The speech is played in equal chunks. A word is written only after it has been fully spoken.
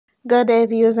Good day,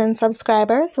 viewers and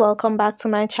subscribers. Welcome back to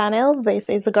my channel.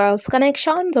 This is Girls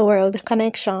Connection, the World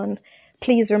Connection.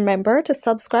 Please remember to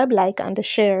subscribe, like, and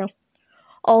share.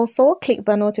 Also, click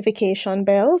the notification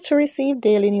bell to receive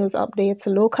daily news updates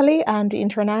locally and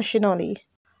internationally.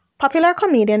 Popular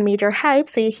comedian Major Hype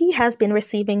says he has been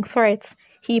receiving threats.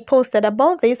 He posted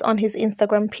about this on his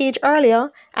Instagram page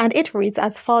earlier, and it reads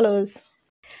as follows.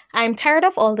 I'm tired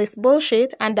of all this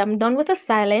bullshit and I'm done with the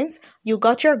silence. You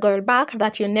got your girl back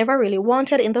that you never really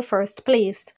wanted in the first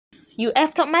place. You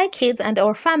effed up my kids and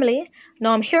our family.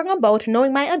 Now I'm hearing about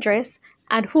knowing my address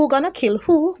and who gonna kill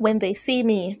who when they see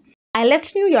me. I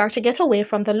left New York to get away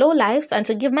from the lowlifes and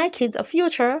to give my kids a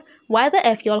future. Why the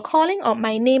F y'all calling up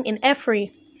my name in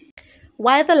Effrey?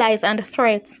 Why the lies and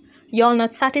threats? Y'all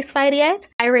not satisfied yet?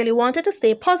 I really wanted to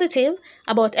stay positive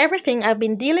about everything I've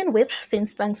been dealing with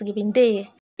since Thanksgiving Day.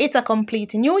 It's a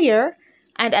complete new year,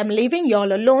 and I'm leaving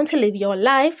y'all alone to live your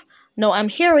life. Now I'm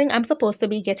hearing I'm supposed to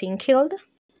be getting killed.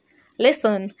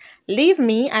 Listen, leave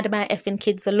me and my effing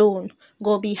kids alone.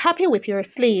 Go be happy with your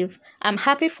slave. I'm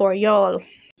happy for y'all.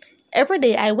 Every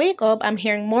day I wake up, I'm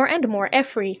hearing more and more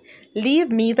Effrey. Leave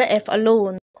me the F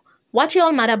alone. What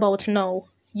y'all mad about now?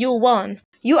 You won.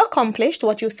 You accomplished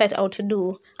what you set out to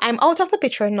do. I'm out of the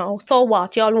picture now. So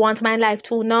what? Y'all want my life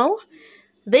too now?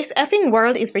 This effing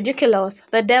world is ridiculous.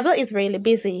 The devil is really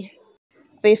busy.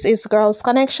 This is Girls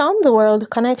Connection, the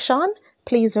World Connection.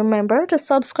 Please remember to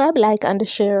subscribe, like, and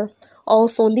share.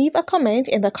 Also, leave a comment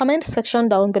in the comment section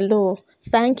down below.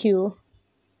 Thank you.